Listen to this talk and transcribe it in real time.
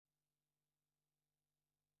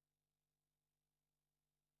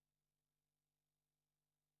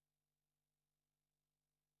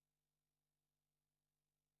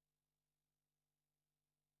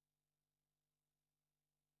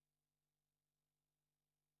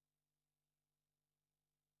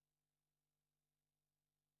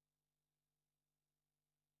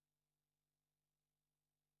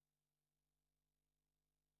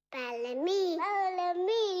Ballerina.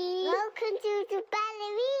 Ballerina. Welcome to the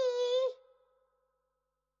ballerina.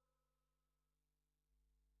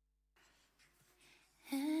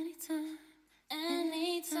 Anytime,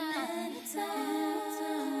 anytime,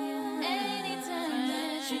 anytime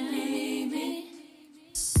that you need me.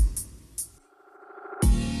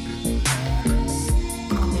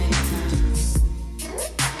 Call me anytime.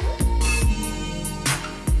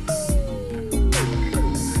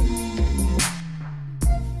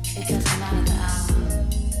 It doesn't matter the hour.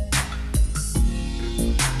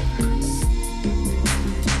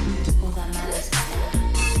 All that matters is that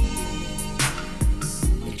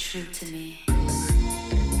you're true to me,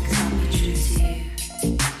 'cause I'll be true to you.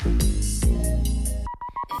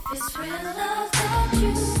 If it's real love that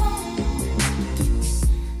you want,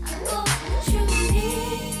 I got what you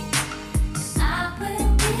need. I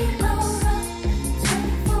will be around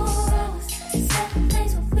 24 hours, 7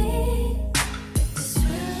 days a week. If it's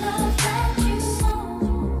real love that you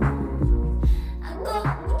want, I got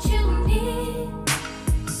what you need.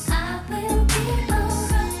 I will be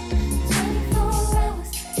around 24 hours,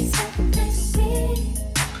 7 days a week.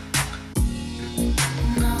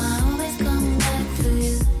 No, I always come back for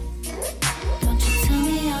you. Don't you tell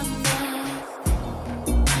me I'm right.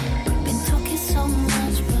 We've been talking so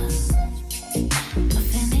much, but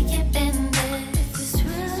nothing ain't yet been there. If it's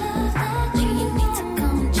real love that you need to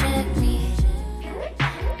come check me.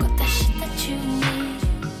 Got that shit that you need.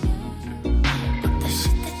 Got that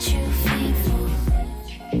shit that you feel for.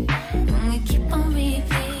 When we keep on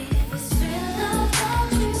repeat. If it's real love that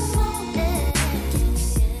you want, I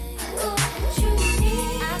got what you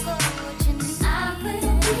need. I got what you need. I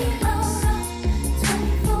will be around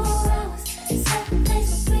 24 hours, 7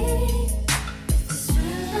 days a week. If it's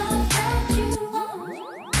real love that you want,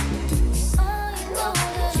 oh, you got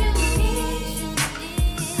what you need.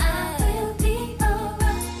 I will be around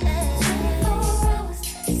 24 hours,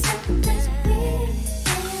 7 days a week.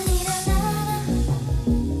 And you need a lover.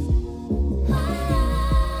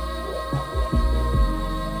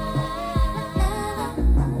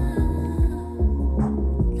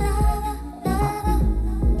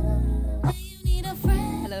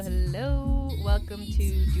 Hello, hello. Welcome to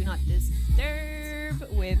Do Not Disturb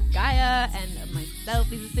with Gaia and myself,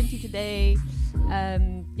 Lisa Cinti, today.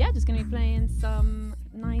 Just gonna be playing some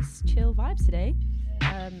nice chill vibes today.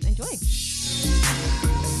 Enjoy.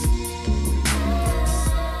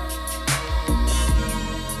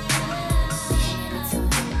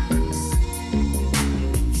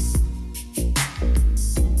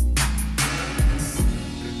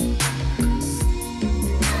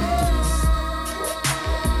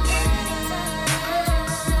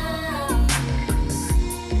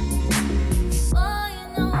 Oh, you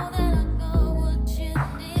know that I got what you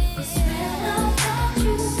need. It's real love that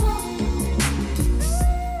you want.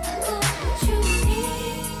 I got what you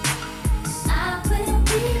need. I will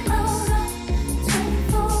be around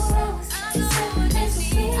 24 hours, 7 days a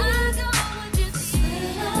week. I got what you need. It's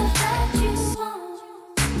real love that you want.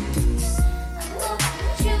 I got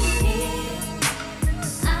what you need.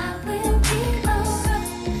 I will be around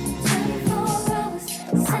 24 hours,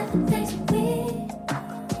 7 days a week.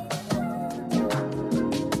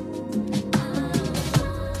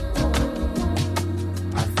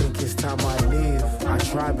 I think it's time I leave. I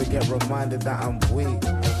try but get reminded that I'm weak.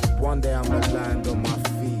 One day I'ma land on my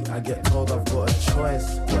feet. I get told I've got a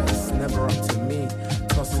choice, but it's never up to me.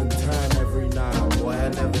 Toss and turn every night, boy, I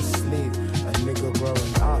never sleep. A nigga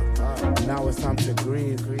growing up, now it's time to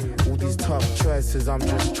grieve. All these tough choices, I'm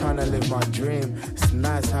just trying to live my dream. It's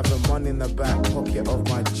nice having money in the back pocket of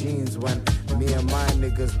my jeans when me and my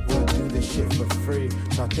niggas will do this shit for free.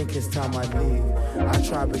 So I think it's time I leave. I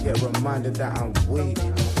try but get reminded that I'm weak.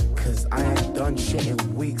 Cause I ain't done shit in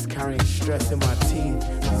weeks, carrying stress in my teeth.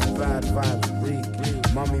 These bad vibes reek.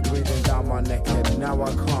 Mommy breathing down my neck and now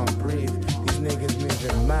I can't breathe. These niggas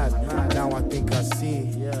moving mad, now I think I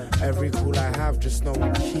see. Every call I have, just know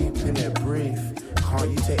I'm keeping it brief.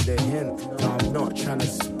 Can't you take the hint? No, I'm not trying to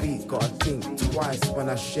speak. Gotta think twice when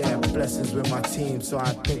I share blessings with my team. So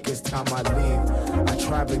I think it's time I leave. I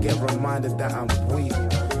try but get reminded that I'm weak.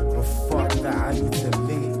 But fuck that, I need to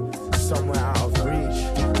leave. Somewhere out of reach,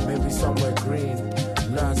 maybe somewhere green.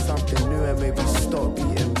 Learn something new and maybe stop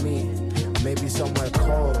beating me. Maybe somewhere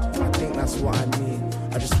cold, I think that's what I need.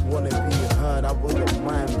 I just wanna be heard, I wouldn't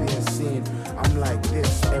mind being seen. I'm like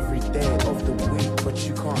this every day of the week, but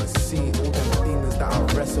you can't see all them demons that I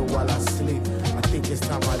wrestle while I sleep. I think it's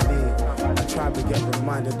time I leave. I try to get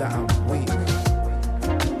reminded that I'm weak.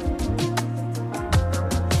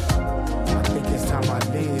 I think it's time I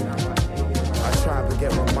leave. I try to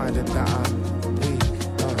get reminded that I'm weak.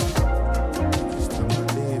 It's time I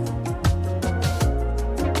leave.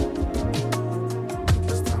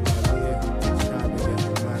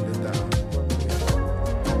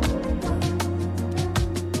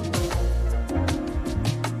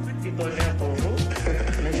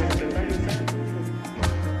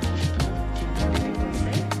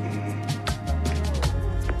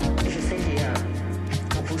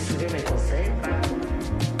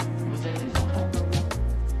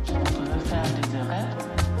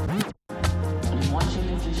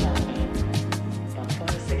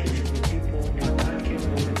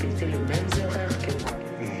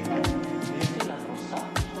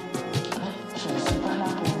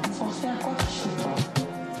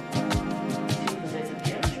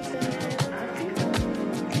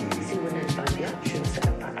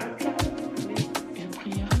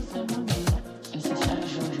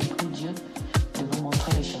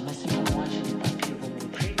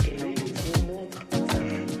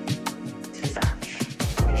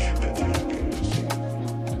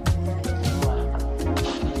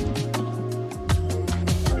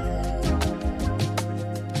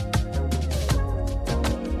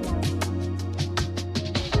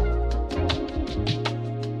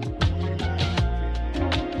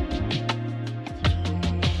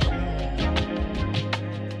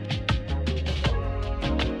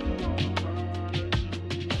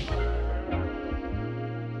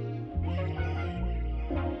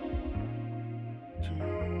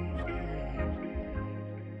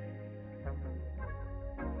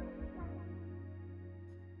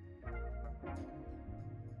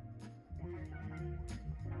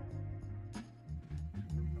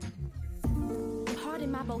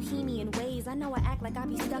 in my bohemian ways. I know I act like I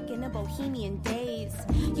be stuck in a bohemian days.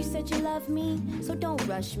 You said you love me, so don't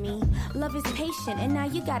rush me. Love is patient, and now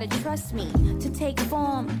you gotta trust me to take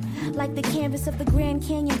form. Like the canvas of the Grand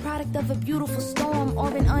Canyon, product of a beautiful storm, or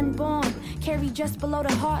an unborn, carried just below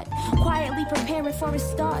the heart, quietly preparing for a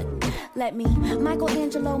start. Let me,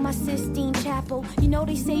 Michelangelo, my Sistine Chapel. You know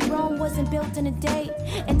they say Rome wasn't built in a day,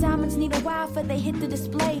 and diamonds need a while for they hit the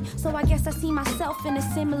display. So I guess I see myself in a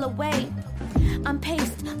similar way. I'm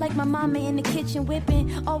paced like my mama in the kitchen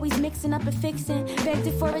whipping, always mixing up and fixing. Begged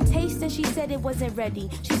her for a taste and she said it wasn't ready.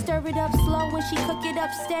 She stir it up slow and she cook it up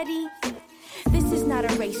steady. This is not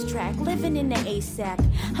a racetrack, living in the ASAP.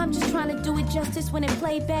 I'm just trying to do it justice when it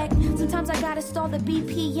play back. Sometimes I gotta stall the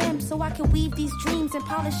BPM so I can weave these dreams and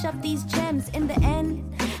polish up these gems. In the end,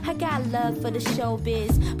 I got love for the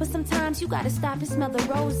showbiz, but sometimes you gotta stop and smell the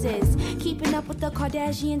roses. Keeping up with the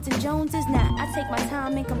Kardashians and Joneses, now I take my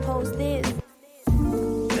time and compose this.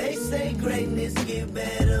 They say greatness get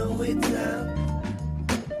better with time.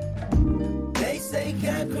 They say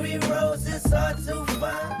concrete roads is hard to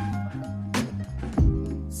find.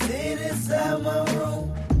 Sit inside my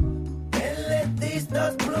room and let these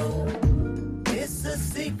thoughts bloom. It's a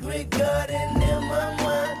secret garden in my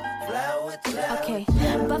mind. Flower child. Okay,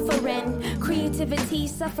 buffering, creativity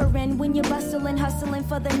suffering when you're bustling, hustling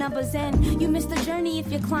for the numbers, and you miss the journey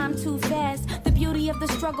if you climb too fast. The beauty of the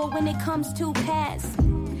struggle when it comes to pass.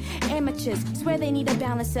 Amateurs swear they need a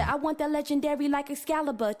balancer. I want that legendary like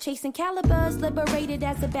Excalibur, chasing calibers, liberated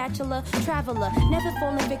as a bachelor, traveler, never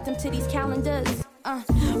falling victim to these calendars.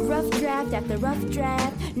 Rough draft after rough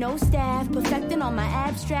draft, no staff, perfecting on my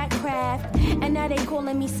abstract craft. And now they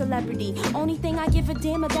calling me celebrity. Only thing I give a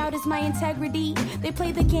damn about is my integrity. They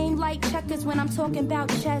play the game like checkers when I'm talking about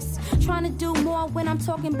chess. Trying to do more when I'm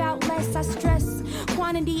talking about less. I stress,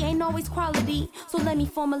 quantity ain't always quality. So let me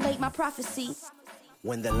formulate my prophecy.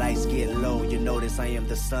 When the lights get low, you notice I am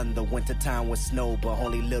the sun. The winter time with snow, but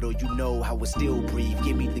only little you know how I still breathe.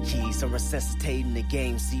 Give me the keys, I'm resuscitating the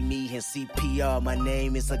game. See me in CPR, my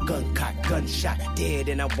name is a gun cock, gunshot. Dead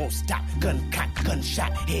and I won't stop, gun cock,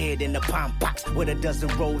 gunshot. Head in the palm box with a dozen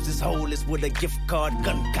roses. Holeless with a gift card,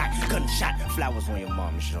 gun cock, gunshot. Flowers on your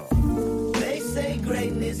mom's shirt. They say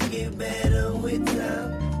greatness get better with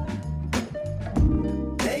time.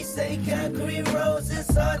 They say concrete roads is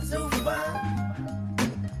hard to find.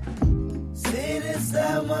 Sit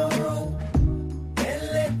inside my room and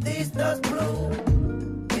let these thoughts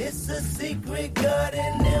bloom. It's a secret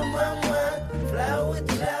garden in my mind. Flower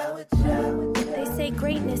child. They say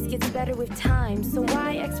greatness gets better with time, so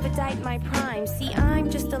why expedite my prime? See, I'm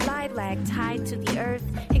just a lilac tied to the earth,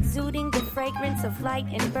 exuding the fragrance of light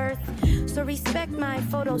and birth. So respect my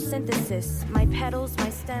photosynthesis, my petals, my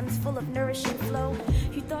stems full of nourishing flow.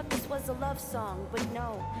 You thought this was a love song, but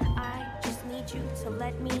no, I just need you to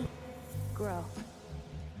let me grow.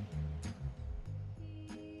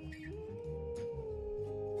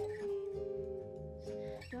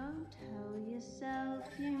 Don't tell yourself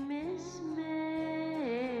you miss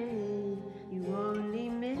me. You only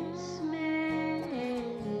miss me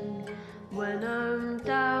when I'm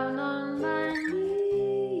down on my knees.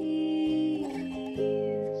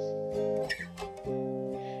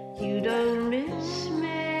 You don't miss me.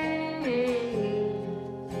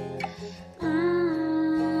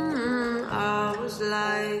 I was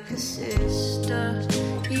like a sister.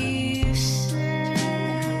 You said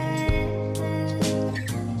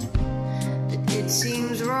that it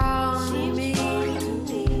seems wrong.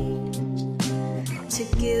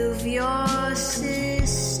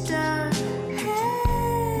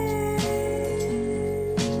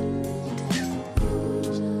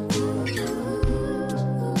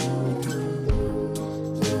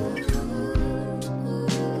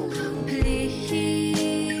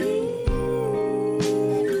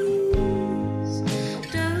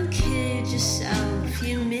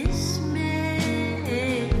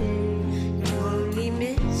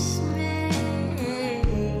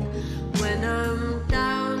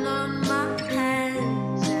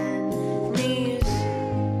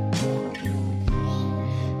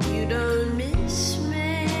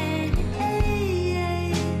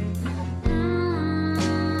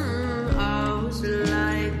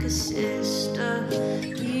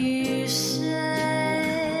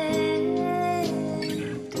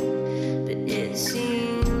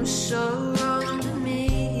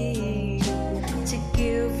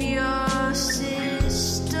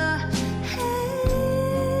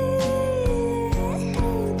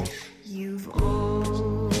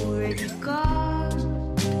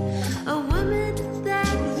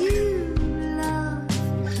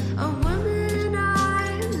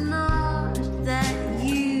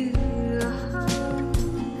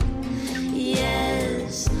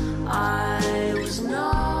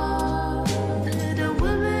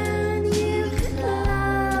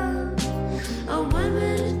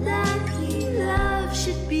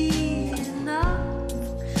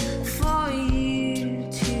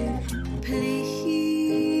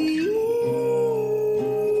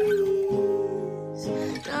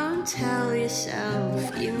 tell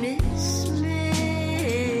yourself you miss me.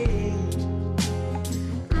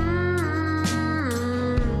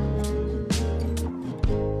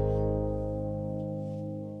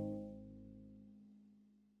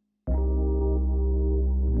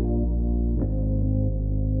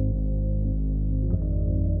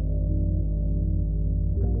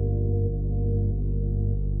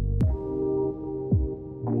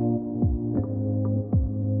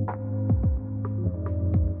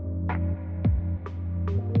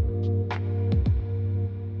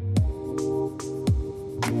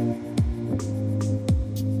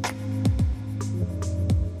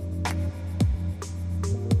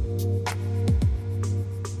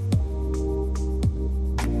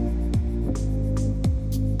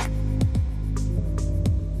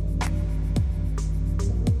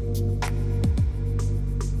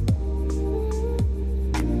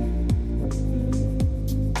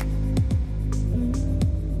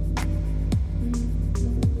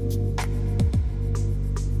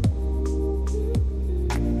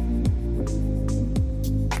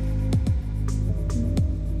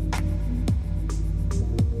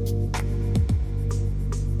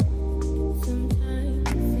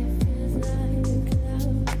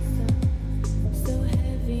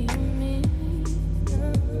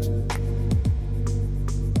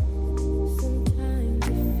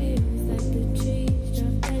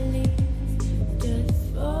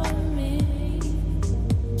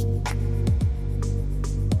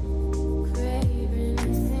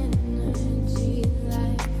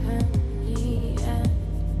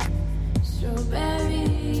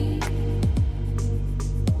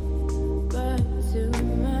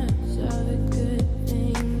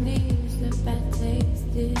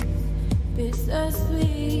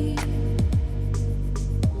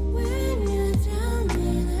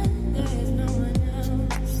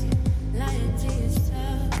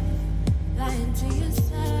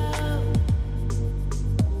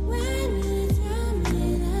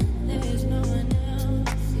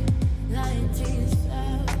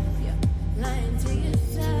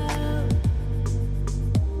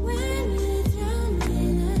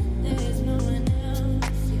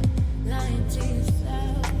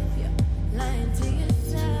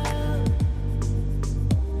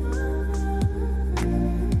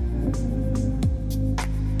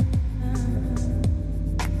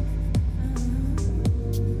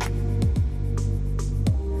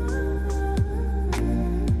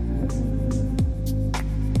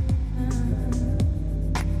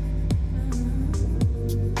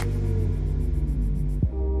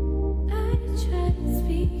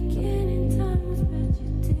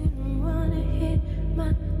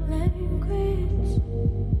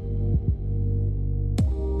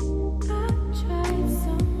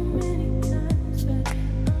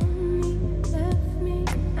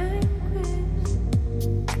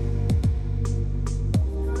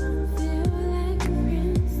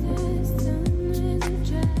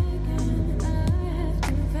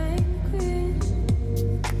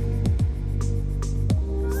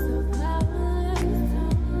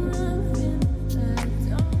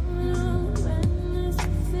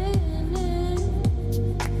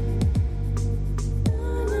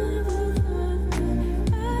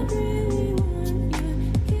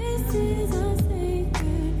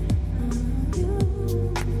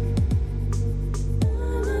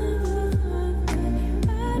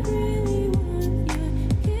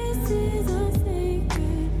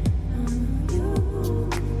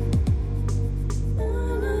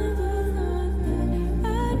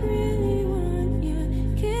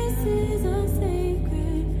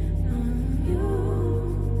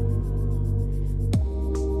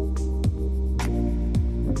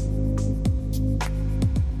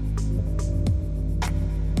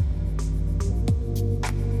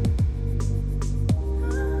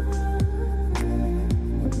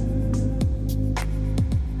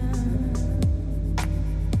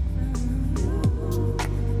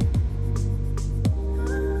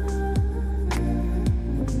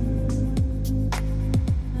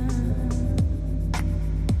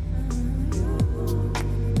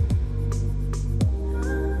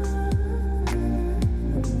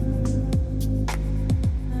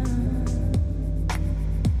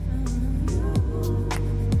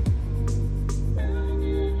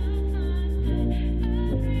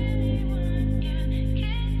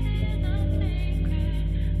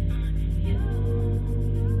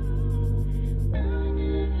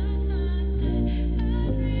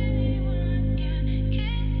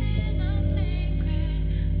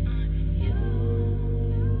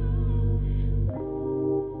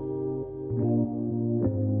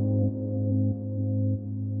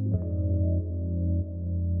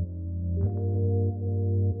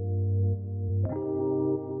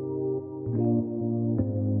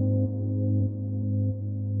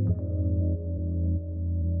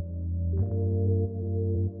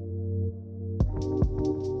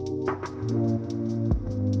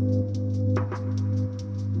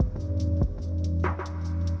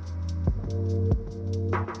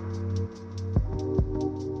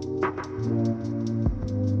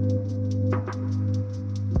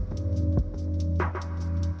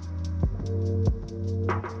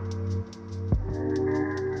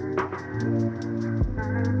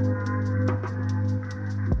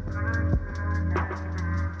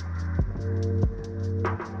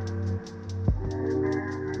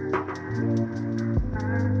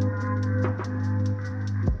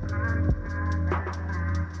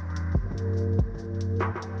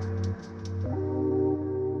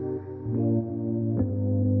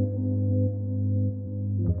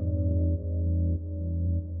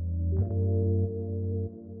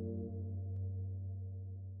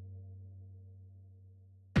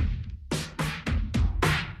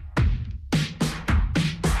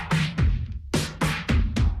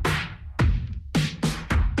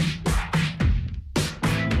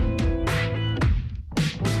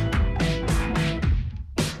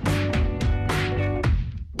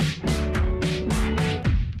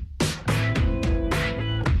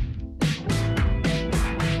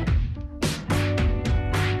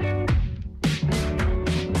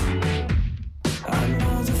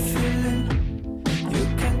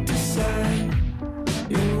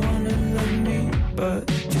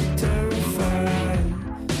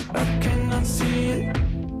 I cannot see it.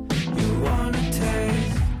 You wanna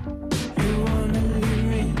taste, you wanna leave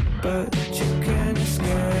me, but you can't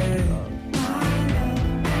escape.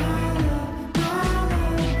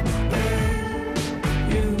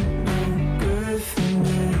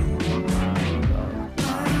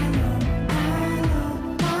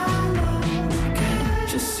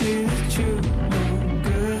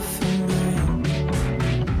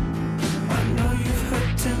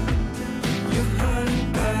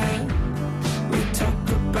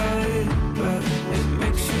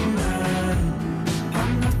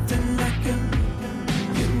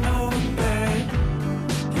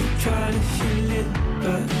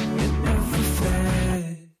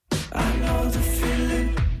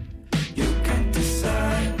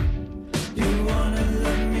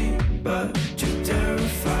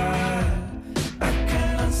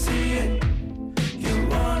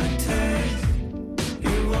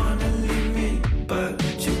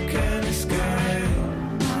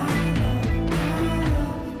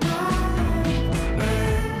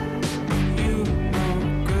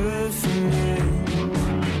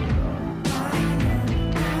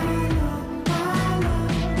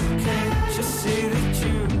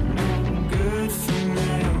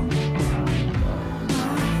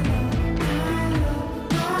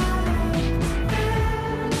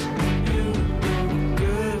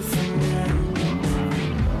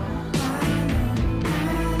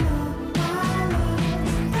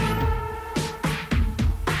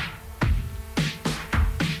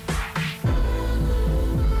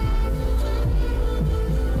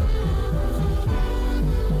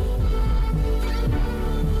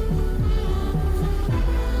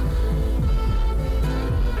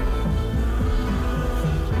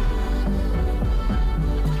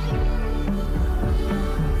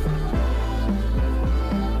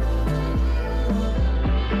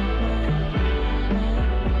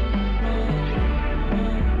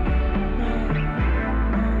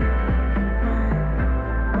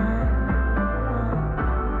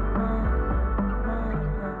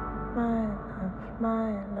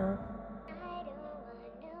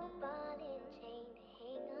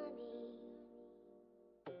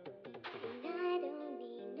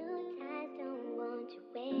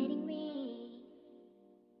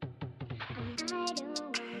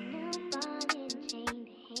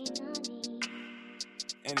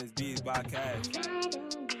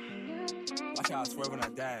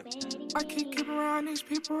 I keep around these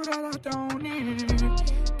people that I don't need.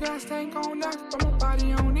 Gas tank on neck, but my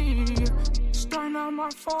body on need. Starting out my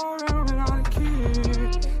foreign without a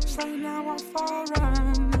kid. Slaying out my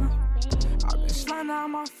foreign. I've been slaying out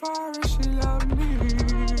my foreign, she love me.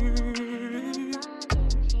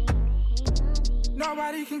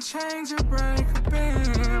 Nobody can change or break a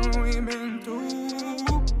bend when we've been through.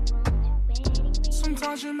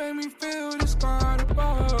 Sometimes you make me feel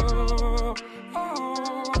discardable.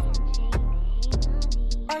 Oh,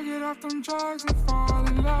 I get off them drugs and fall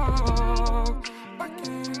in love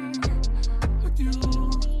again with you.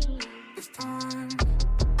 It's time,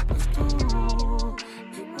 let's do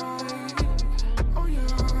it right. Oh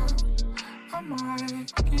yeah, I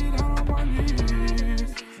might get down on my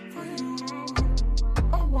knees for you.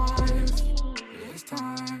 A wife, it's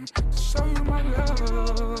time to show you my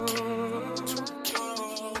love.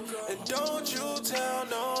 And don't you tell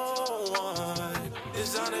no one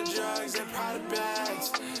it's on the drugs and product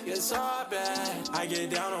bags. It's all bad. I get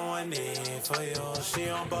down on one knee for you. She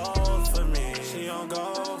on both for me. She on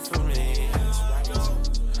go for me.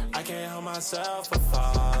 I can't help myself, I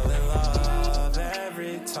fall in love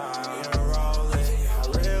every time you're rolling. I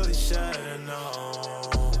really should've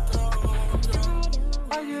known.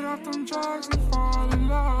 I get off them drugs and fall in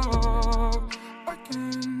love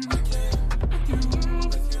again.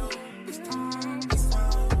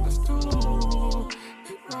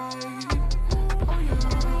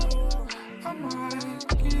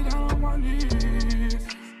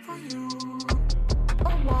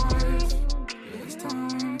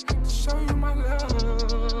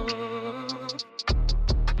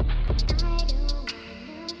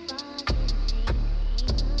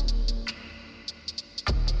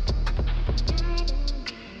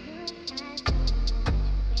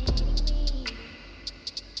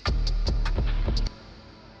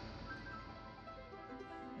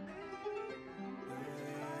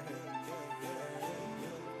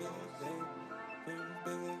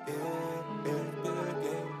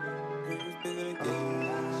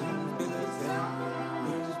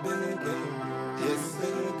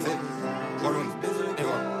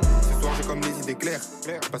 Clair.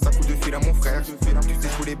 Je passe un coup de fil à mon frère. Tu sais, je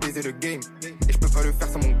voulais baiser le game. Et je peux pas le faire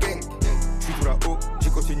sans mon gang. Je suis tout là-haut, j'ai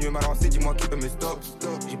continué ma lancée, dis-moi qui peut me stop.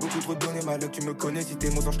 J'ai beaucoup trop donné, mal tu me connais, si t'es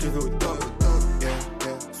mon sang, je te veux au top. Yeah,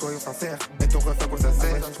 yeah, soyons sincères, et ton ref à quoi ça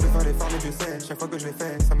sert. Je préfère les farmer, je sais, chaque fois que je l'ai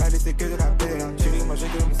fait, ça m'a laissé que de la peine. Chérie, moi j'ai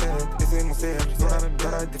que mon set, et c'est mon cercle, ils sont la même dans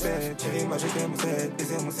la défaite. Chérie, moi j'ai que mon set, et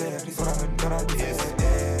c'est mon cercle, ils sont la même dans la défaite.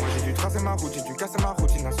 Moi j'ai dû tracer ma route, j'ai dû casser ma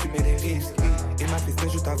routine, assumer les risques. Et ma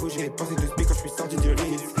tristesse, je t'avoue, j'ai pensé de speak quand je suis sorti du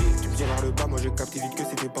risque. Tu me dis vers le bas, moi j'ai capté vite que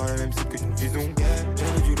c'était pas la même site que nous visons.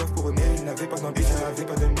 J'avais du love pour eux, mais ils n'avaient pas d'ambition, n'avaient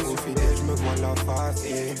pas de mission fidèle. Je me vois la face,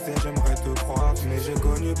 et tu sais, j'aimerais te croire, mais j'ai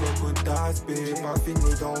connu beaucoup d'aspects. J'ai pas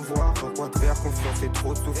fini d'en voir, pourquoi te faire confiance, c'est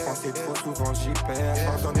trop de souffrance, et trop souvent j'y perds.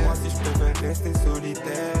 Pardonne-moi si je préfère rester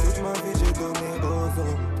solitaire. Toute ma vie j'ai donné aux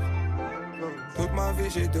autres. Toute ma vie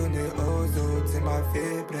j'ai donné aux autres, c'est ma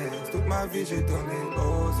faiblesse. Toute ma vie j'ai donné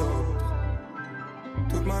aux autres.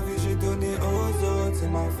 Toute ma vie j'ai donné aux autres, c'est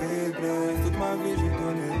ma faiblesse. Toute ma vie j'ai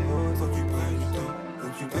donné aux autres. Faut que tu prennes du temps, faut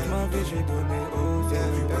que tu prennes. Toute ma vie j'ai donné aux autres. Faut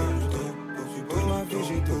que tu prennes du temps, faut que tu prennes. Toute ma vie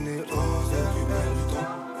j'ai donné aux autres. Faut que tu prennes du temps,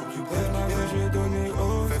 faut que tu prennes. Toute ma vie j'ai donné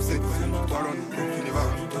aux autres. FC, Wallon, tu n'y vas,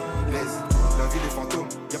 laisse. La vie des fantômes,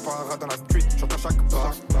 y'a pas un rat dans la street, j'entends chaque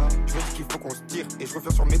pas. Je me dis qu'il faut qu'on se tire et je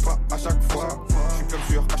reviens sur mes pas à chaque fois. Je suis comme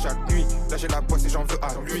sûr à chaque nuit, là j'ai la poisse et j'en veux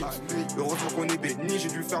à lui. Heureusement qu'on est béni, j'ai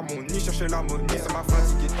dû faire mon nid, chercher l'harmonie, ça m'a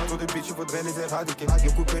fatigué. Trop de bitch, il faudrait les éradiquer.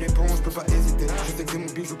 Me couper les ponts, je peux pas hésiter. Je sais que c'est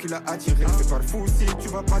mon bijou qui l'a attiré. Fais pas le fou si tu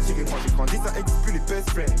vas pas tirer. Moi j'ai grandi, ça existe plus les best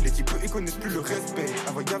friends. Les types ils connaissent plus le respect.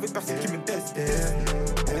 Avant y'avait personne qui me testait.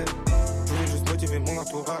 Je voulais juste motiver mon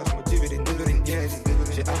entourage, motiver les nœuds de les niaises.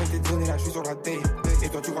 J'ai arrêté de donner là, je suis sur la tape. Et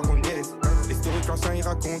toi tu vois qu'on niaise. L'historique l'ancien il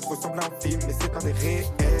raconte ressemble à un film, mais c'est pas des réels.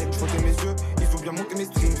 Je frottais mes yeux, ils ont bien monté mes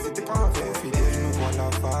streams, c'était pas un vrai fidèle. Je me vois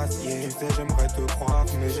la face, yeah. Tu sais j'aimerais te croire,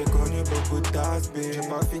 mais j'ai connu beaucoup d'aspects. J'ai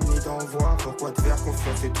pas fini d'en voir, pourquoi te faire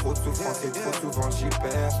confiance, c'est trop de souffrance, et trop souvent j'y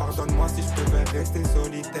perds. Pardonne-moi si je préfère rester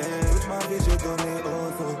solitaire. Toute ma vie j'ai donné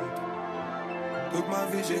aux autres. Toute ma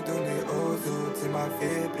vie j'ai donné aux autres, c'est ma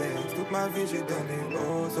faiblesse. Toute ma vie j'ai donné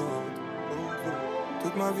aux autres.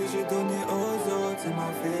 Toute ma vie j'ai donné aux autres, c'est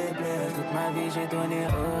ma faiblesse. Toute ma vie j'ai donné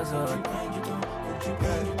aux autres.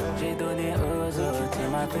 J'ai donné aux autres, c'est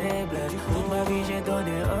ma faiblesse. Toute ma vie j'ai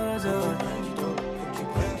donné aux autres.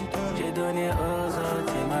 J'ai donné aux autres,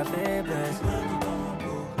 c'est ma faiblesse.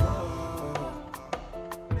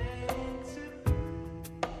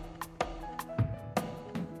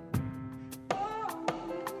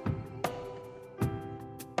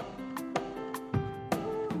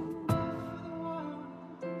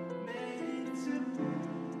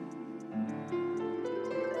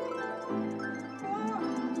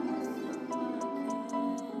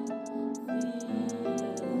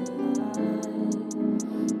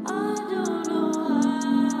 I don't know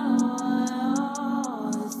how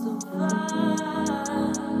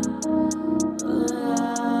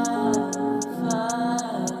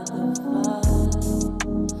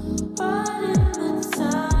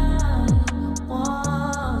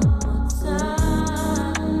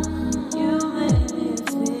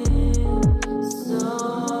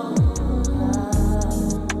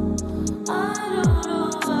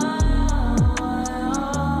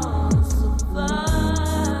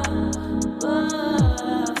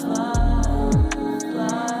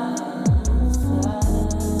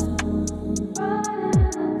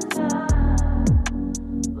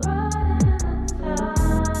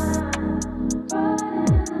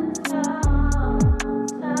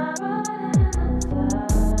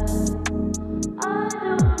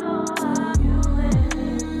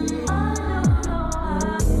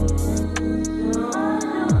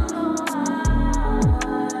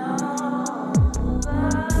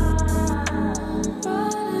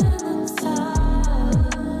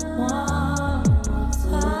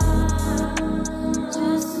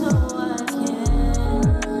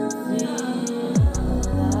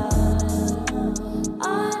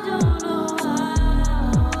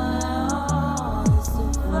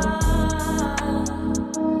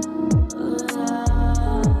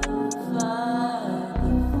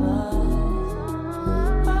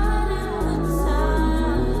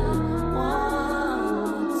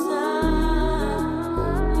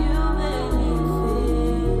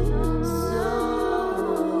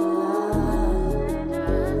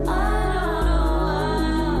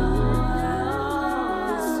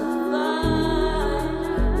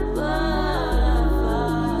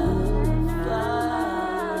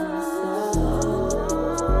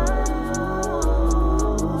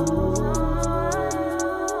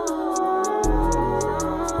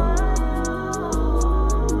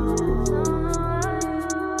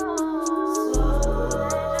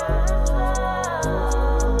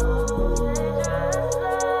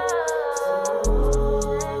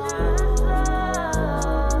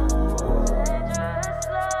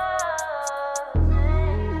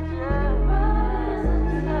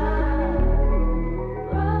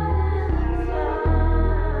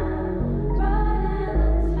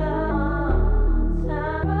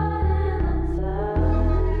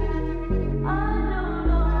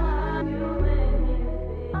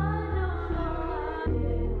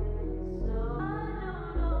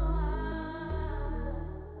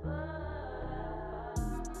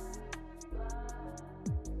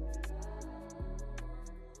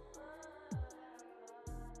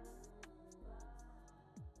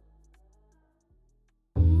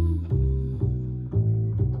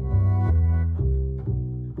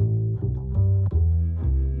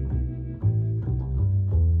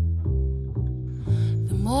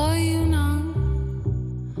more you know,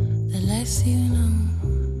 the less you know.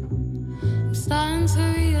 I'm starting to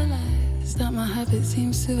realize that my habit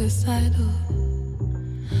seems suicidal.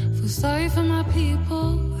 Feel sorry for my people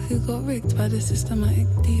who got rigged by the systematic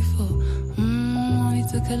default. Only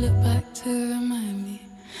took a look back to remind me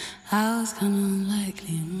I was kinda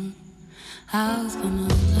unlikely. I was kinda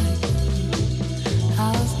unlikely.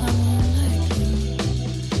 I was kinda unlikely.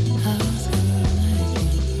 I was kinda unlikely.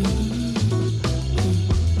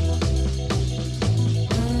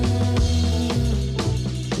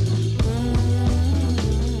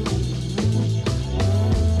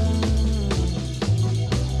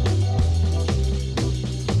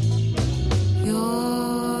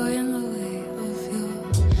 You're in the way of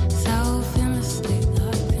yourself in a state that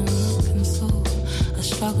I cannot console. I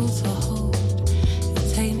struggle to hold. Your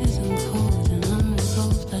taint isn't cold and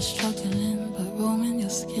unresolved. I struggle in, but roaming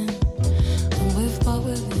your skin. I'm with but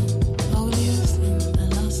within. Holy sin, the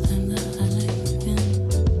last time that I let you in.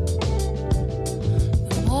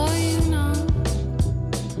 The more you know,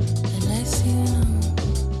 the less you know.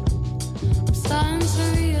 I'm starting to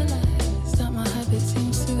realize that my habit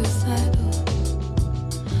seems suicidal.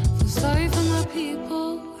 Feel sorry for my people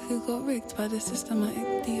who got rigged by the systematic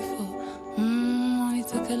default. Only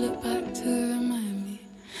took a look back to remind me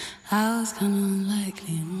I was kinda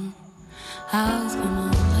unlikely. I was kinda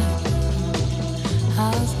unlikely. I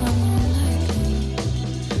was kinda unlikely.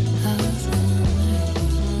 I was kinda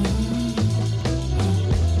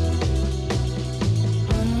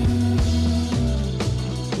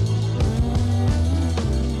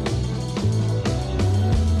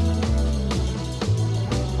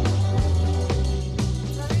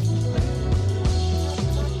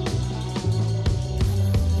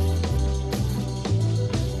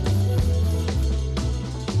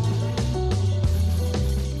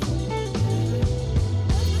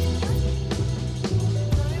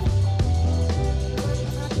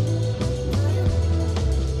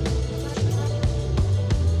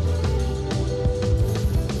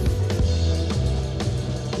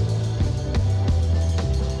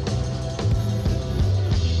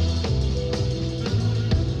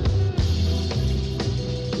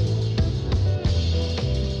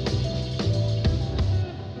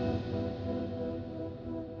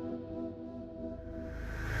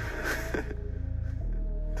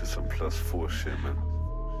To some +4 shit, man.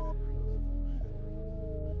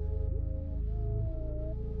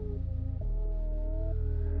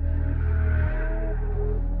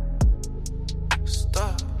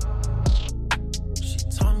 Stop. She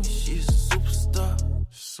told me she's a superstar.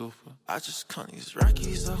 Super. I just count these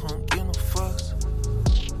Rockies, I don't give no fucks.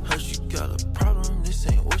 Heard you got a problem, this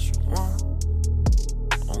ain't what you want.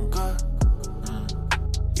 On God.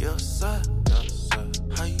 Yeah, sir.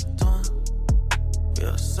 How you doing?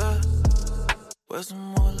 Yeah, sir. Where's the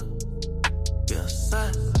molar? Yeah,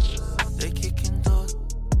 sir. They kicking doors.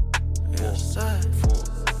 Yeah, sir.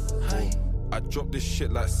 Hey. I drop this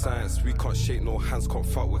shit like science. We can't shake no hands, can't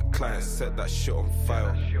fuck with clients. Set that shit on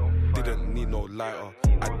fire. Didn't need no lighter.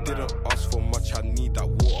 I didn't ask for much, I need that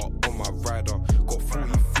water on my rider. Got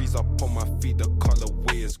 43s up on my feet, the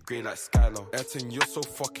colorway is grey like Skylar. Elton, you're so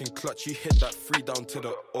fucking clutch, you hit that 3 down to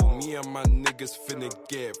the O. Me and my niggas finna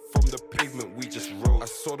get it. From the pavement we just rolled. I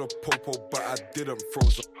saw the popo but I didn't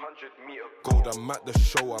froze. 100-meter gold, I'm at the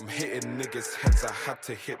show, I'm hitting niggas' heads, I had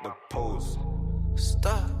to hit the pose.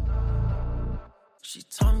 Stop. She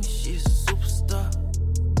told me she's a superstar.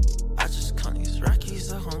 I just count these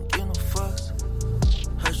Rockies, I don't give no fucks.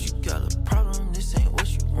 Heard you got a problem, this ain't what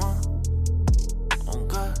you want. On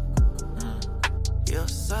God. Yeah,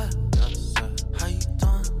 sir. How you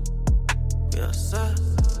doing? Yeah, sir.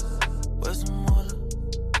 Where's the molar?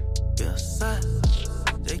 Yeah, sir.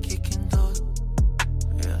 They kicking doors.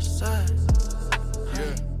 Yeah, sir.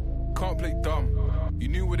 Yeah, can't play dumb. You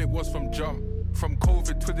knew what it was from jump. From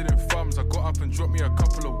COVID, twiddling thumbs, I got up and dropped me a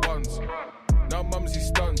couple of ones. Now mumsy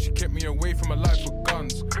stunned, she kept me away from a life with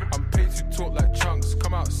guns. I'm paid to talk like chunks,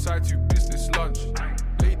 come outside to business lunch.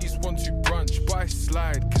 Ladies want to brunch, but I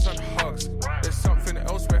slide, kiss and hugs. There's something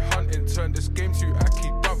else we're hunting, turn this game to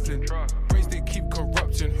Aki dumpling. Brains they keep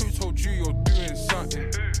corrupting, who told you you're doing something?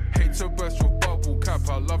 Hate to burst your bubble cap,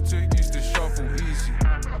 I love to use the shovel easy.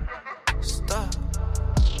 Stop.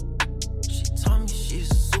 She told me she's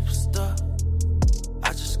a superstar.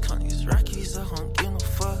 I just count these Rockies, I don't give no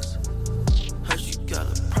fucks. Heard you got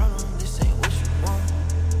a problem, this ain't what you want.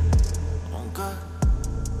 On God.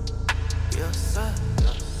 Yeah, sir.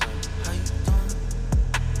 How you doing?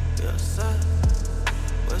 Yeah, sir.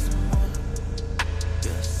 Where's the molar?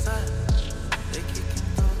 Yeah, sir. They kicking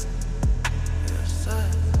doors. Yeah, sir.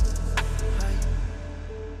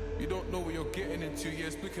 You don't know what you're getting into,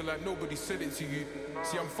 feel like nobody said it to you.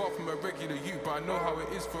 See, I'm far from a regular you, but I know how it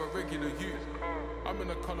is for a regular you. I'm in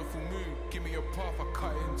a colourful mood, give me a path, I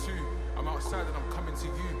cut it in two. I'm outside and I'm coming to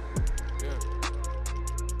you. Yeah.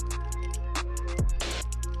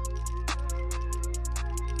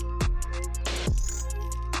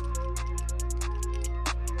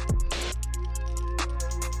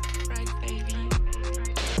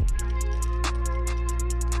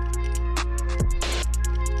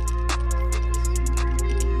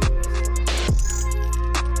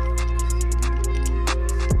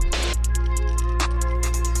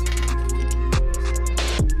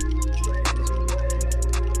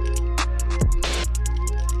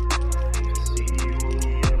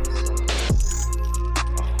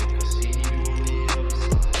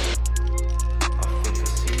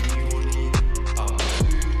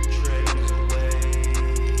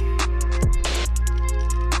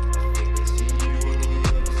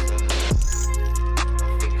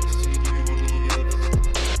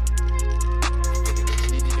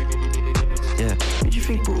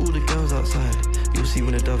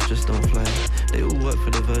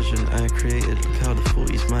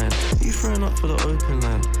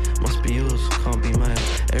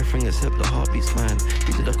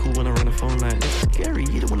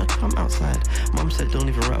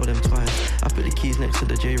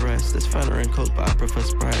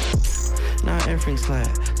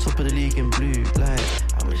 Top of the league in blue light.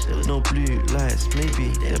 I wish there was no blue lights. Maybe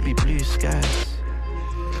there'll be blue skies.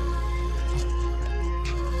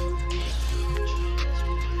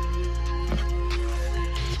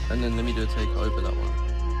 And then let me do a take over that one.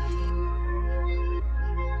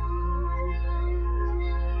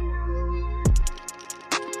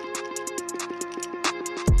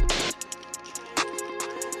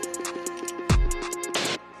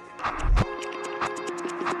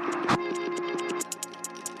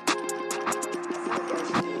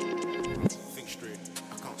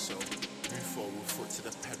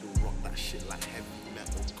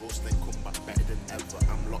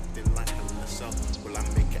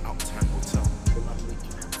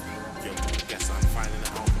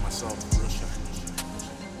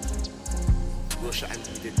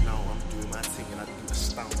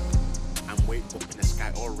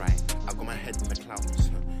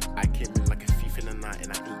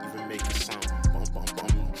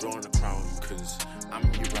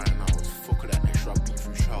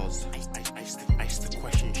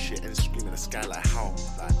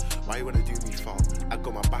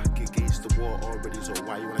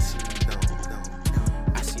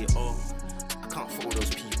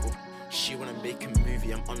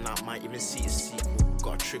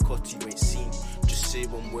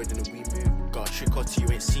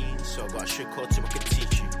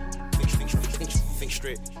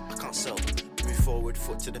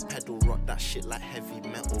 To the pedal, rock that shit like heavy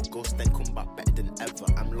metal. Ghost then come back better than ever.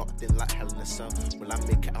 I'm locked in like hell in a cell. Will I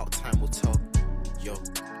make it out? Time will tell. Yo,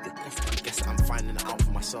 I guess I'm finding it out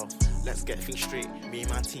for myself. Let's get things straight, me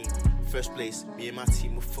and my team. First place, me and my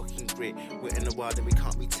team were fucking great. We're in the wild and we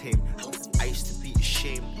can't be tamed. I used to be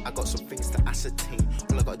ashamed, I got some things to ascertain.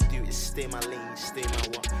 All I gotta do is stay my lane, stay my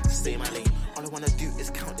what? Stay my lane. All I wanna do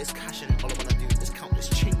is count this cash and all I wanna do is count this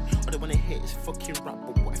chain. All I wanna hear is fucking rap,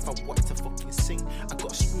 but what if I wanted to fucking sing? I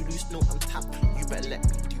got a screw loose note on tap, you better let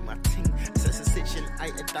me do my thing. It's a sensation, I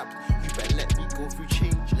adapt, you better let me go through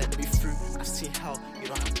change. Let me be through, I've seen hell, you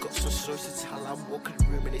know I've got some stories to tell. I'm walking the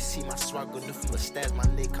room and they see my swag going up from the stairs,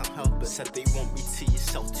 man, they can't help it. Said they want me to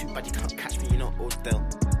yourself, too bad you can't catch me, you know Odell.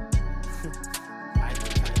 I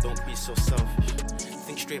don't be so selfish.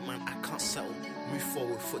 Think straight, man, I can't settle. Move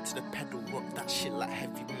forward, foot to the pedal, rock that shit like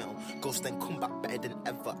heavy metal. Ghost then come back better than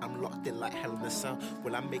ever. I'm locked in like hell in a cell.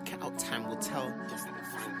 Will I make it out? Time will tell.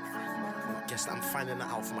 Guess I'm finding it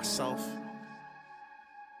out for myself.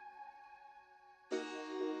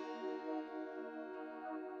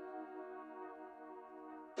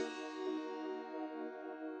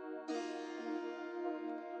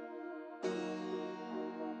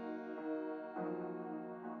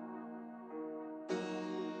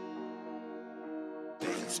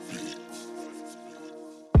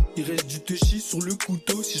 Il reste du touchy sur le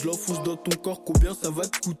couteau. Si je l'enfonce dans ton corps, combien ça va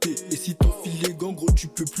te coûter? Et si ton fil est gang, gros, tu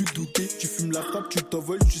peux plus douter. Tu fumes la frappe, tu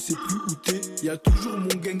t'envoles, tu sais plus où t'es. Y'a toujours mon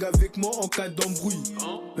gang avec moi en cas d'embrouille.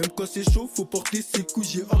 Même quand c'est chaud, faut porter ses couilles.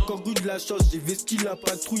 J'ai encore eu de la chance, j'ai vesti la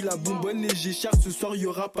patrouille. La bonbonne et j'écharpe, ce soir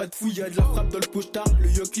y'aura pas de fouille. Y'a de la frappe dans le pochetard,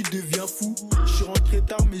 le yoke il devient fou. J'suis rentré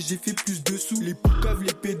tard mais j'ai fait plus de sous. Les poucaves,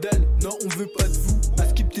 les pédales, non on veut pas de vous. À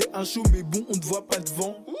skip t'es un show mais bon on te voit pas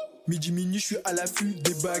devant. Midi minuit, je suis à l'affût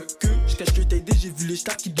des bacs. J'cache le taille, j'ai vu les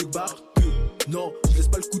stars qui débarquent. Non, je laisse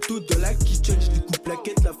pas le couteau dans la kitchen. Je découpe la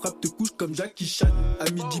quête, la frappe te couche comme Jackie Chan. À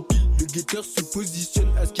midi pile, le guetteur se positionne.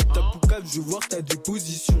 À ce qui tape au câble, je veux voir ta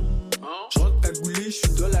déposition. Je rentre cagoulé, je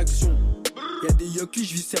suis dans l'action. Y'a des yokis,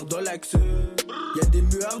 je viscère dans l'axe. Y'a des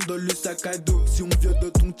meuhards dans le sac à dos. Si on vient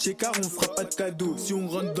dans ton checkard, on fera pas de cadeau. Si on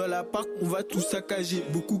rentre dans l'appart, on va tout saccager.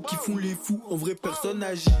 Beaucoup qui font les fous, en vrai personne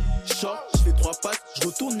agit. Short, je fais 3 passes, je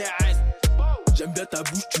retourne et reste. J'aime bien ta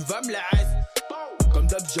bouche, tu vas me la reste. Comme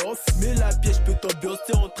d'hab, j'ai enfumé la pièce. Je peux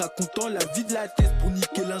t'ambiancer en te racontant la vie de la tête. Pour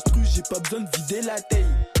niquer l'instru, j'ai pas besoin de vider la taille.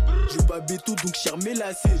 Je veux pas béton, donc j'armé la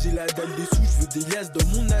lacet. J'ai la dalle des sous, je veux des liasses dans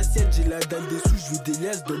mon assiette. J'ai la dalle des sous, je veux des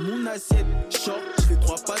liasses dans mon assiette. Short, je fais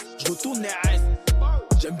 3 passes, je retourne et reste.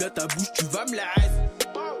 J'aime bien ta bouche, tu vas me la reste.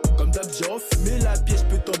 Comme d'hab, j'ai enfumé la pièce.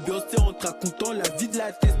 Je peux t'ambiancer en te racontant la vie de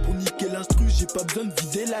la tête. Pour niquer l'instru, j'ai pas besoin de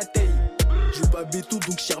vider la taille. Je veux pas béton,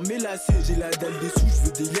 donc j'armé la lacet. J'ai la dalle des sous, je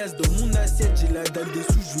veux des liasses dans mon assiette. J'ai la dalle des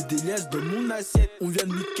sous, je veux des liasses dans mon assiette. On vient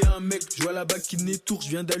de niquer un mec, je vois là-bas qui n'étourre. Je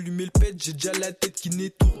viens d'allumer le pet, j'ai déjà la tête qui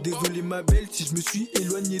n'étourre. Désolé ma belle, si je me suis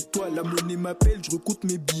éloigné de toi. La monnaie m'appelle, je recompte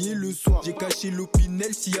mes billets le soir. J'ai caché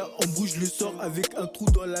l'opinel, s'il y a embrouille, je le sors. Avec un trou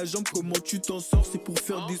dans la jambe, comment tu t'en sors? C'est pour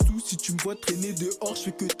faire des sous, si tu me vois traîner dehors. Je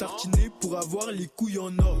fais que tartiner pour avoir les couilles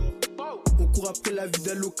en or. On court après la vie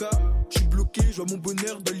d'Aloca. Je suis bloqué, je vois mon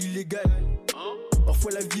bonheur dans l'illégal.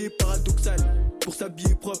 Parfois la vie est paradoxale. Pour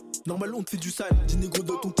s'habiller propre, normal on te fait du sale. Dis négro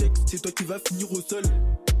dans ton texte, c'est toi qui vas finir au sol.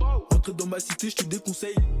 Rentre dans ma cité, je te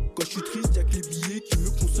déconseille. Quand je suis triste, y'a que les billets qui me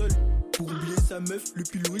consolent. Pour oublier sa meuf, le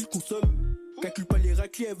pilot il consomme. Calcule pas les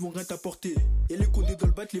raclés, elles vont rien t'apporter. Et les condés dans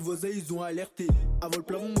le bat, les voisins ils ont alerté. Avant le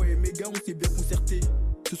plafond, moi et mes gars, on s'est bien concerté.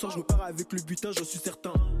 Ce soir je repars avec le butin, j'en suis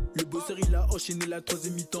certain. Le bosseur il a enchaîné la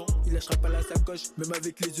 3e mi-temps. Il lâchera pas la sacoche, même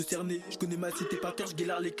avec les yeux cernés. Je connais ma cité par cœur, je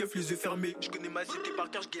guélare les keufs, les yeux fermés. Je connais ma cité par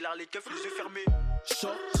cœur, je guélare les keufs, les yeux fermés.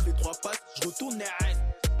 Short, je fais 3 passes, je retourne et reste.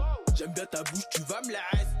 J'aime bien ta bouche, tu vas me la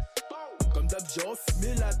reste. Comme d'hab, j'ai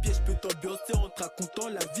enfumé la pièce. Je peux t'ambiancer en te racontant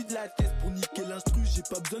la vie de la tête. Pour niquer l'instru, j'ai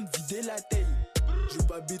pas besoin de vider la taille. Je veux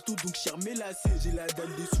pas béton, donc j'armé la lacet. J'ai la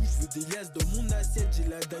dalle des sous, je veux des liasses dans mon assiette. J'ai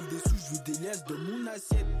la dalle des sous, je veux des liasses dans mon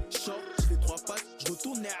assiette. Short, je fais 3 passes, je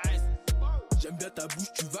retourne et reste. J'aime bien ta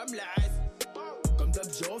bouche, tu vas me la reste. Comme d'hab,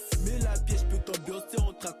 j'ai enfumé la pièce. Je peux t'ambiancer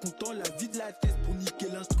en te racontant la vie de la tête. Pour niquer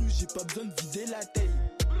l'instru, j'ai pas besoin de vider la taille.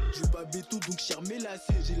 Je veux pas béton, donc j'armé la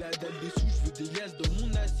lacet. J'ai la dalle des sous, je veux des liasses dans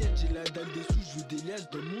mon assiette. J'ai la dalle des sous, je veux des liasses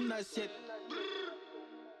dans mon assiette.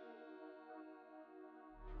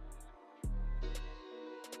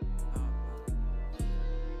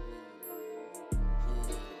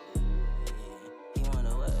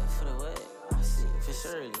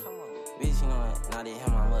 Early. Bitch, you know what? Now they hit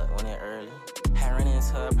my up when it early. Had run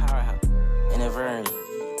into a powerhouse inadvertently.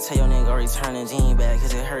 Tell your nigga return the gene back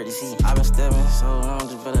cause it hurt to see. I been stepping so long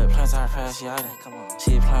to build up plans our past yada.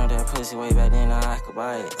 She playing with that pussy way back then, now I could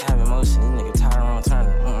buy it. Have emotion, these niggas Tyrone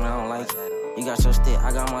Turner. I don't like it. You got your stick,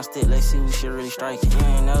 I got my stick, let's see who shit really striking. You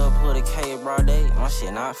ain't never put a K broad day, my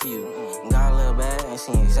shit not for you. Got a little bad, ain't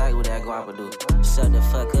seen exactly what that guapa do. Shut the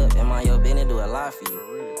fuck up, and my yo business do a lot for you.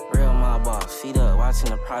 Real my boss, feet up, watching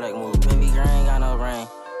the product move. Baby girl ain't got no brain,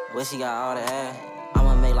 but she got all the ass.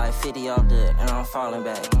 I'ma make like 50 off the, and I'm falling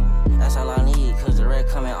back. That's all I need, cause the red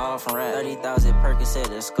coming off from rap. 30,000 Percocet,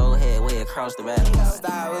 the skull head way across the back.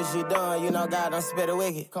 Stop what you doing, you know God don't spit a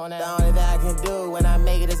wicked. The only thing I can do when I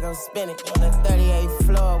make it is gon' spin it. On the 38th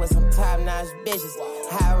floor with some top-notch bitches.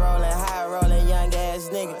 High rolling, young ass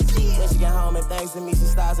niggas. When she get home and thanks to me, she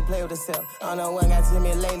starts to play with herself. I don't know what got to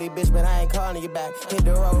me lately, bitch, but I ain't calling you back. Hit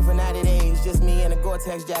the road for 90 days, just me and a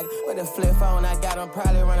Gore-Tex jacket. With the flip phone I got, I'm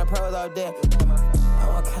probably running pros all day.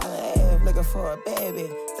 I'm a kind of ass, looking for a bad bitch.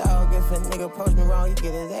 Dog, if a nigga approach me wrong, he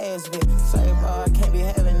get his ass bit. Say, boy, I can't be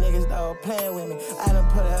having niggas, dog, playing with me. I done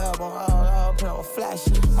put it up on all, put on flash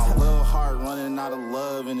shit. I'm a little hard running out of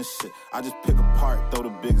love in this shit. I just pick apart, throw the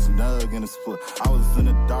biggest nug in the split. I was in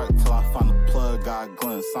the dark till I found the plug, got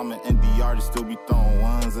glimpse. I'm an indie artist, still be throwing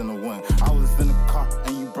ones in the wind. I was in the car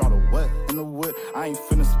and you brought a what in the whip. I ain't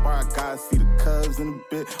finna spark, gotta see the Cubs in a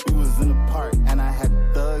bit. We was in the park and I had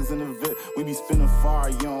thugs in the VIP. We be spinning far,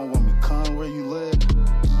 you don't want me come where you live.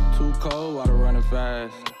 Too cold, water running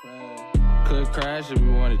fast. Could crash if we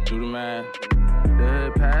wanted to do the math. The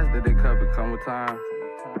hood pass that they covered come with time.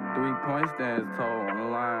 3 points stands tall on the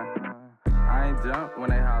line. I ain't jump when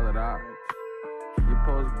they hollered out. You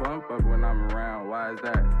post bump up when I'm around, why is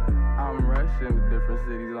that? I'm rushing with different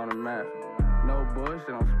cities on the map. No bullshit,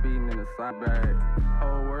 I'm speeding in the side bag.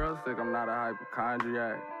 Whole world sick, I'm not a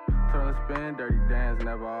hypochondriac. Turn the spin, dirty dance,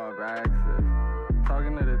 never off access.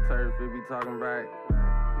 Talking to the turf, it be talking back.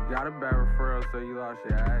 You got a bad referral, so you lost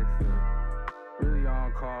your access. Really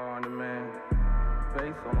on call on demand.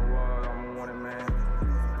 Face on the wall, I'm a wanted man.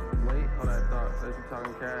 Wait, hold that thought, says you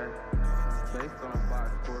talking cash. Based on a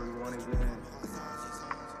box score, we won again.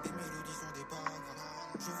 Des mélodies sur des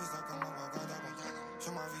paragraphes. Je fais ça comme un ragadabre.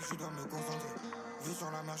 Sur ma vie, je dois me concentrer. Vu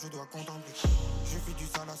sur la mer, je dois contempler. Je fais du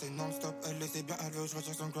sale, c'est non-stop. Elle le sait bien, elle veut, je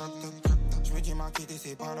retire son crop top. Je me dis m'inquiéter,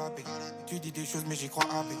 c'est pas la paix. Tu dis des choses, mais j'y crois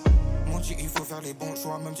à paix. Mon Dieu, il faut faire les bons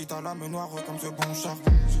choix. Même si t'as l'âme noire comme ce bon chat.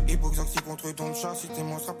 Hypoxoxy contre ton chat. Si t'es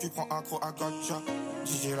mon strap, tu prends accro à gotcha.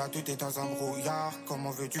 DJ là, tout est dans un brouillard.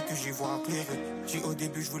 Comment veux-tu que j'y vois clair? Si au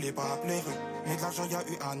début, je voulais pas appeler. Mais de l'argent, y'a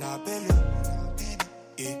eu un appel.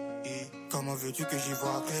 Comment veux-tu que j'y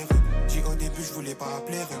vois clair? Si au début, je voulais pas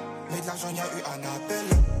appeler. Mais de l'argent, y'a eu un appel.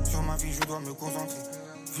 Sur ma vie, je dois me concentrer.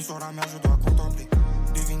 Vu sur la mer, je dois contempler.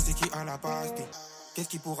 Devine c'est qui a la pastille. Qu'est-ce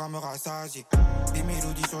qui pourra me rassasier? Des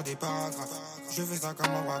mélodies sur des paragraphes. Je fais ça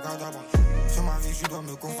comme un ragadabre. Sur ma vie, je dois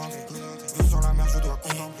me concentrer. Vu sur la mer, je dois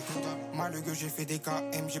contempler. Mal que j'ai fait des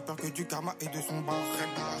KM, j'ai peur que du karma et de son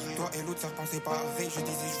barème. Toi et l'autre serpent c'est pareil. Je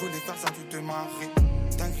disais je voulais faire ça, tu te marrais.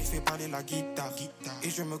 Dingue, fait parler la guitare. Et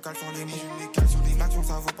je me cale sur les mots. L'action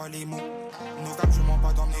ça vaut pas les mots. Nos gammes, je mens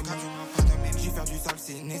pas dans mes gammes. J'y faire du sale,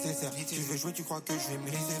 c'est nécessaire. Tu veux jouer, tu crois que je vais me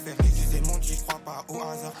laisser faire. C'est mon Dieu, je crois pas au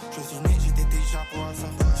hasard. Je suis né, j'étais déjà pour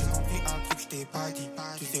hasard. J'ai compris un truc, je t'ai pas dit.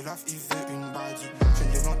 Tu sais, l'offre, il veut une badie. Je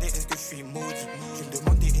me demandais est-ce que je suis maudit. Je me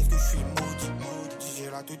demandais est-ce que je suis maudit. Si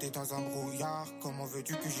j'ai là, tout est dans un brouillard. Comment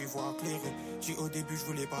veux-tu que j'y vois clair? Si au début, je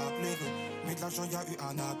voulais pas appeler. Mais de l'argent, y'a eu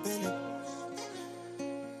un appel.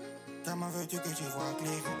 Comment veux-tu que j'y vois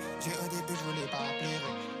clair? Si au début, je voulais pas appeler.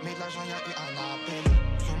 Mais de l'argent, y'a eu un appel.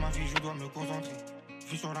 Sur ma vie, je dois me concentrer.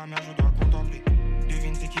 Vu sur la mer, je dois contempler.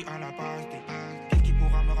 Devine c'est qui a la pastille. Qu'est-ce qui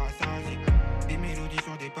pourra me rassasier? Des mélodies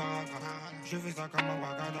sur des paragraphes. Je fais ça comme un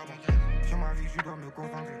ragadabre. Sur ma vie, je dois me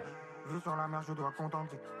concentrer. Vu sur la mer, je dois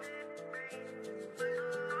contempler.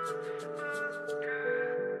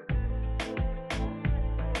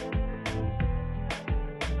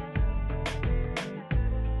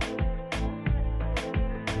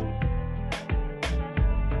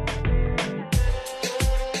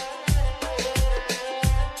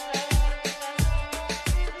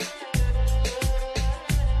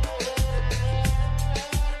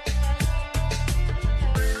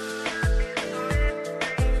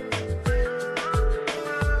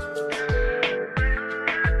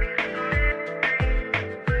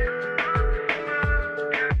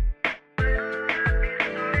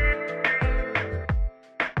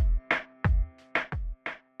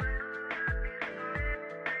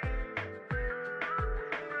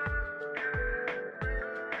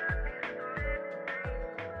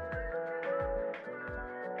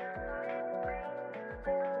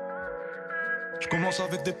 J'commence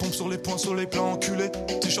avec des pompes sur les poings, sur les plats enculés.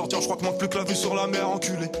 T-shirt, tiens, j'crois que manque plus que la vue sur la mer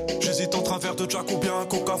enculée. J'hésite entre un verre de Jack ou bien un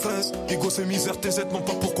coca fraise. Ego c'est misère, tes aides, non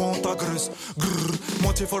pas pourquoi on t'agresse. Grrr,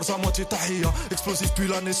 moitié forza, moitié tahia. Explosif depuis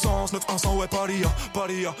la naissance, 9-100 ouais paria.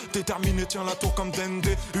 Paria, déterminé, tiens la tour comme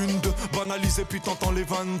Dende. Une, deux, banalisé puis t'entends les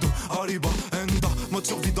 22. Arriba, Enda, mode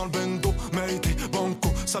survie dans le bendo. Mayday, Banco,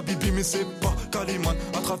 Sabibi mais c'est pas Caliman.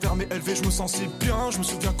 À travers mes LV, je me sens si bien. Je me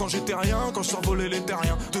souviens quand j'étais rien, quand je survolais les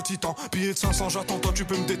terriens. De titan, billets de 500, j'attends, toi tu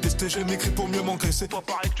peux me détester. J'ai m'écrit pour mieux m'engraisser. Pas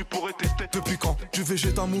pareil que tu pourrais tester. Depuis quand tu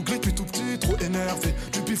végètes un mouglé depuis tout petit, trop énervé.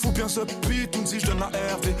 Tu bifou bien ce beat, tout me dit je donne la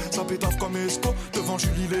RV. Ça pétave comme Esco, devant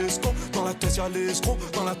Julie Lesco. Dans la tête y'a l'escroc,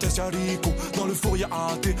 dans la tête y'a Rico. Dans le four y'a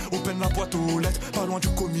AT, open la boîte aux lettres. Pas loin du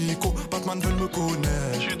comico, Batman veut me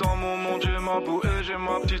connaître. J'suis dans mon monde, j'ai ma bouée, j'ai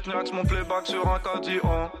ma petite Nax, mon playback sur un caddie.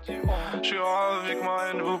 J'suis ravi que ma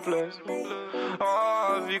haine vous plaise,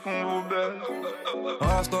 ravi qu'on vous baise.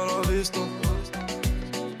 Hasta la vista,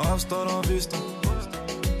 hasta la vista,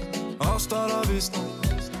 hasta la vista.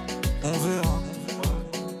 On verra.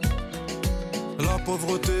 La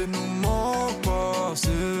pauvreté nous manque pas,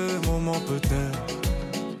 ces moments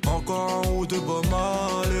peut-être. Encore un ou deux bombes,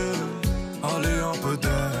 allez un peu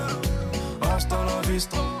d'air. Hasta la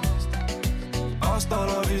vista, hasta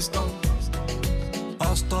la vista,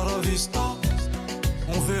 hasta la vista.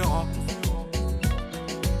 On verra.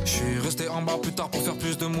 J'suis resté en bas plus tard pour faire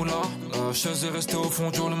plus de moula. La chaise est restée au fond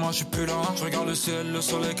du hall, moi j'suis plus là. J'regarde le ciel, le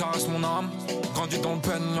soleil caresse mon âme. Grandi dans le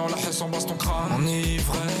peigne, la hesse embrasse ton crâne.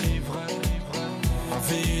 Enivré,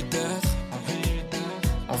 envie d'être,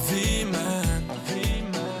 envie même,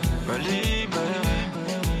 me libérer.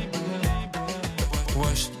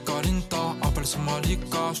 Wesh, Kalinta, appelle son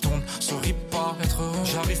Malika. J'tourne, souris pas, être heureux,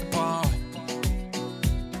 j'arrive pas.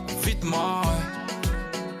 Vite moi,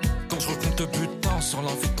 quand je recompte le butin sur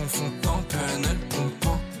la vie de ton fond d'un PNL pompe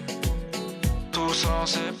pas. Tout ça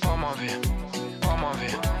c'est pas ma vie, pas ma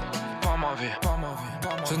vie, pas ma vie.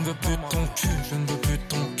 Je ne veux plus de ton cul, je ne veux plus de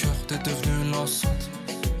ton cœur. T'es devenu l'enceinte.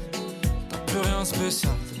 T'as plus rien de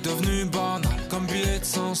spécial, t'es devenu banal comme billet de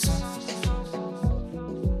 500.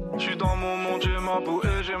 J'suis dans mon monde, j'ai ma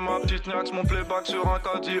bouée, j'ai ma petite niax, mon playback sur un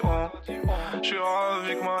caddie. J'suis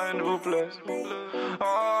ravi que ma haine vous plaise,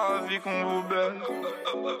 ravi qu'on vous baise.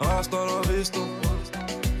 Hasta la vista,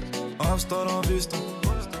 hasta la vista,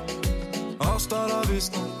 hasta la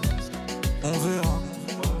vista. On verra.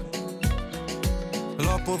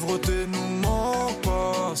 La pauvreté nous manque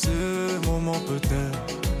pas, ces moments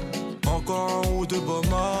peut-être. Encore un ou deux bombes,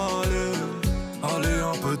 allez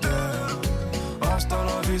un peu d'air. Hasta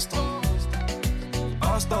la vista,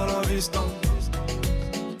 hasta la vista,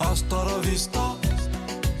 hasta la vista,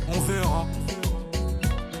 on verra.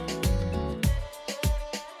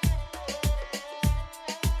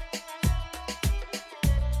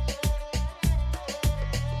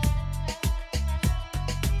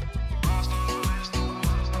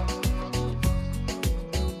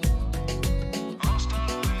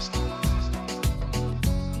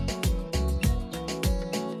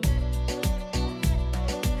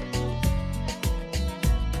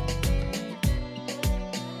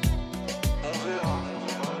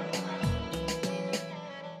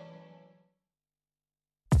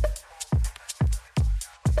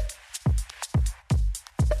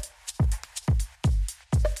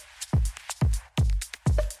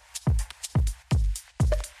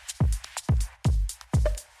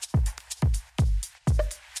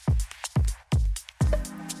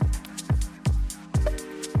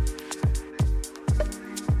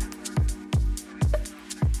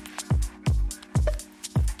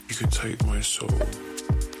 Take my soul,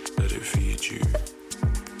 let it feed you.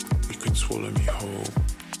 You can swallow me whole,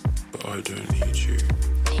 but I don't need you.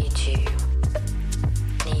 Need you,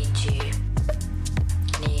 need you,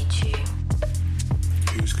 need you.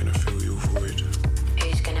 Who's gonna fill your void?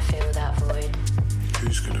 Who's gonna fill that void?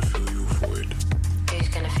 Who's gonna fill your void? Who's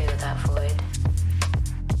gonna fill that void?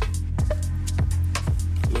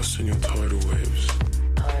 Lost in your tidal waves.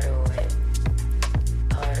 Tidal wave,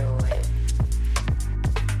 tidal wave.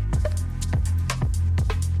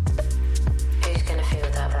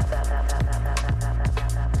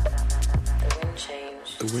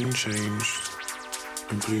 The wind changed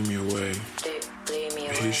and blew me away.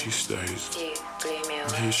 But here she stays.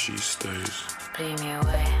 And here she stays. Blew me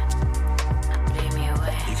away. Blew me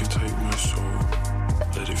away. You can take my soul,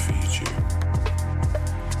 let it feed you.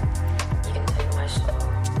 You can take my soul.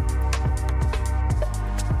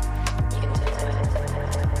 You can take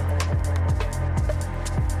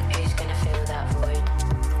Who's gonna fill that void?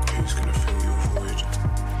 Who's gonna fill your void?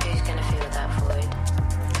 Who's gonna fill that void?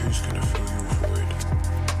 Who's gonna fill your void?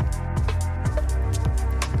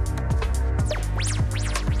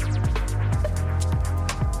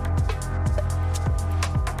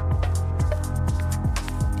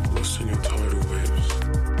 Lost in your tidal waves.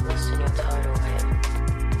 Lost in your tidal wave.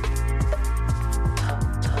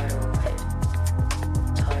 Tidal wave.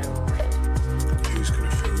 Tidal wave. Who's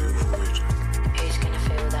gonna fill your void? Who's gonna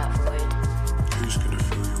fill that void? Who's gonna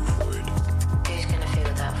fill your void? Who's gonna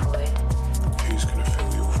fill that void? Who's gonna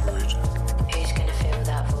fill your void? Who's gonna fill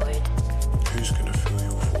that void? Who's gonna fill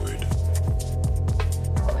your void?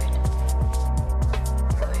 Void.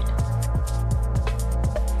 Void.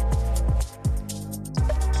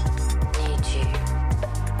 Need you.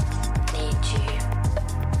 Need you.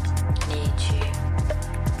 Need you.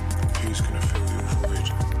 Who's gonna fill your void?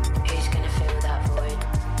 Who's gonna fill that void?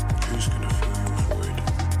 Who's gonna fill your void?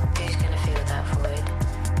 Who's gonna fill that void?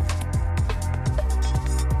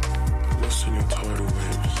 Lost in your tidal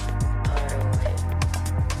waves. Tidal wave.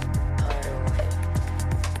 Tidal wave.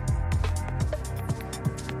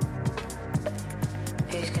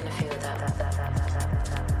 Who's gonna feel that?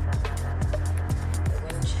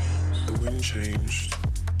 The wind changed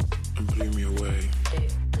and blew me away.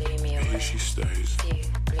 Blew me But away. here she stays.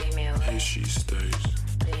 Blew me away. Here she stays.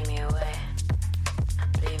 Blew me away.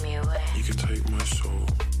 Blew me away. You can take my soul,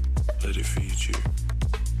 let it feed you.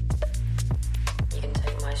 You can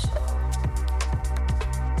take my soul.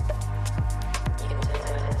 You can take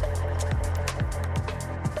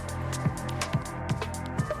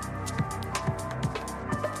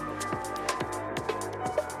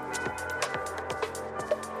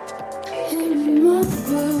In my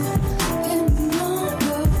world,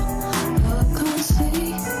 I can't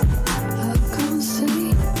see, I can't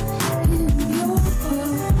see. In your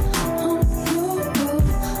world,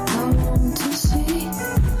 I want to see.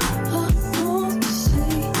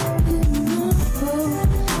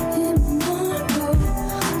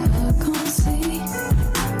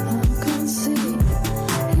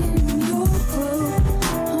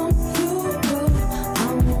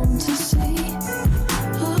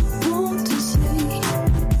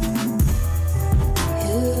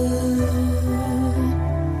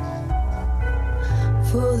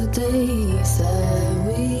 the days that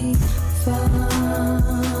we found,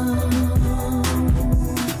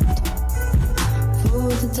 for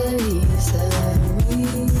the days that we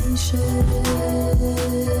shared.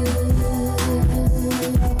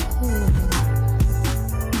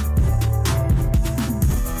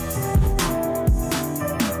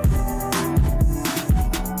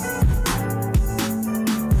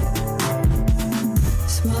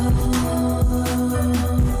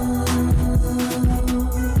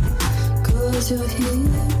 You're here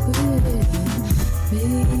with me,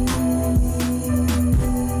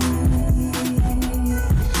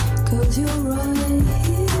 'cause you're right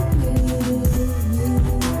here with me,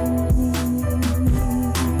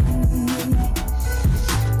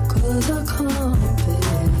 'cause I can't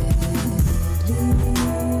believe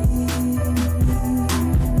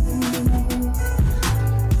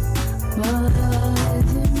my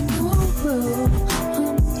eyes in your world.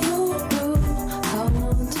 I'm your world. I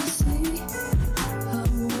want to see.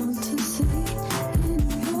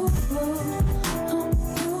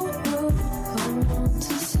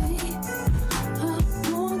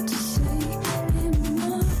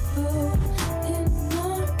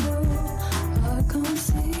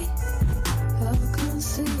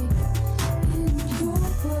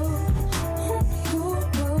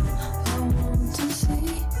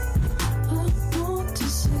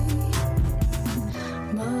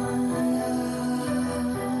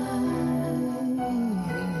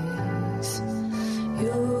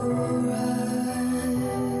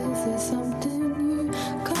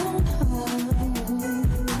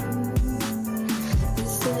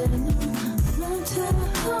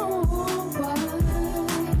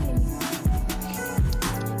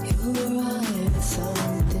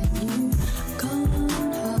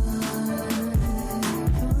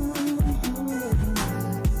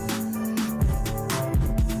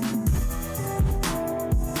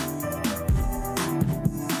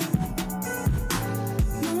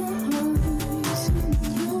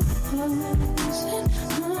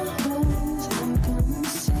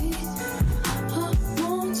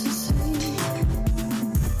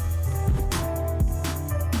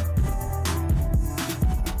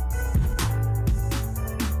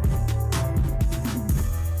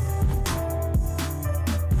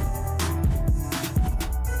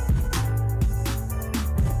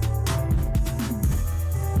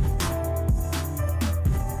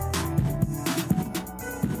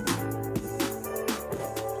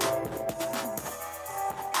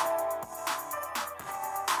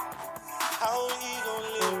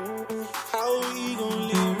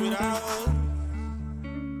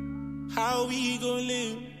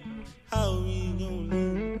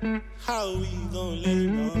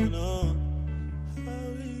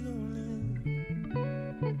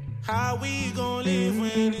 How we gon' live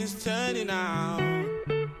when it's turning out?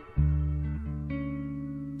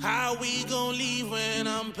 How we gon' leave when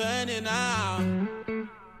I'm burning out?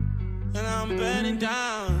 And I'm burning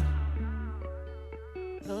down.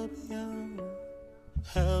 Help me out,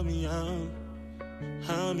 help me out,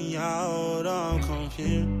 help me out, I'm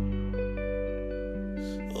confused.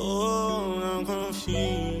 Oh, I'm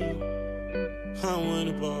confused. I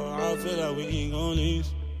wonder, but I feel like we ain't gon' leave.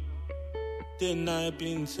 The night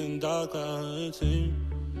been so dark, I hurt you.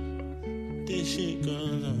 This shit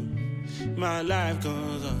goes on, my life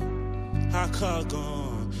goes on. I can't go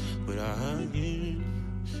on without you.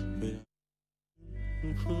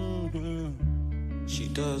 She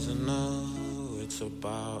doesn't know it's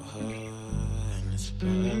about her, and it's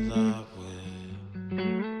better that